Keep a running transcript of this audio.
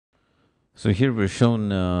So here we're shown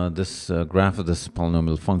this graph of this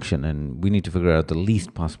polynomial function, and we need to figure out the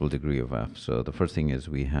least possible degree of f. So the first thing is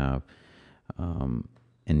we have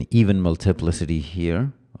an even multiplicity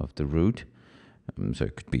here of the root. So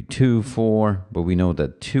it could be 2, 4, but we know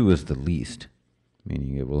that 2 is the least,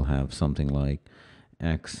 meaning it will have something like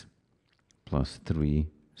x plus 3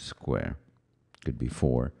 square. Could be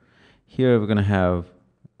 4. Here we're going to have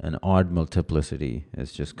an odd multiplicity.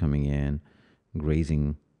 It's just coming in,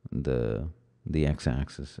 grazing the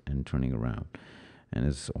x-axis and turning around, and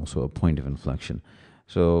it's also a point of inflection.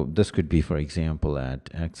 So this could be, for example, at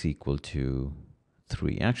x equal to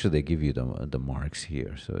 3. Actually, they give you the marks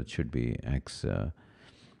here, so it should be x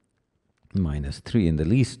minus 3. In the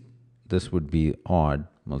least, this would be odd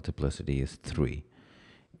multiplicity is 3,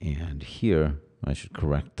 and here I should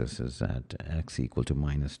correct this as at x equal to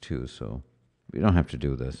minus 2. So we don't have to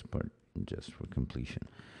do this, but just for completion.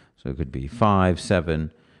 So it could be 5,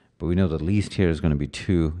 7, but we know the least here is going to be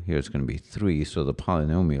 2, here it's going to be 3, so the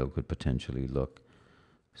polynomial could potentially look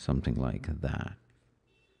something like that.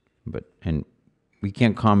 And we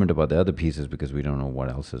can't comment about the other pieces because we don't know what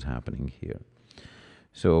else is happening here.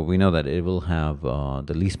 So we know that it will have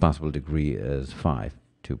the least possible degree is 5.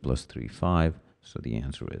 2 plus 3, 5. So the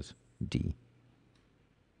answer is D.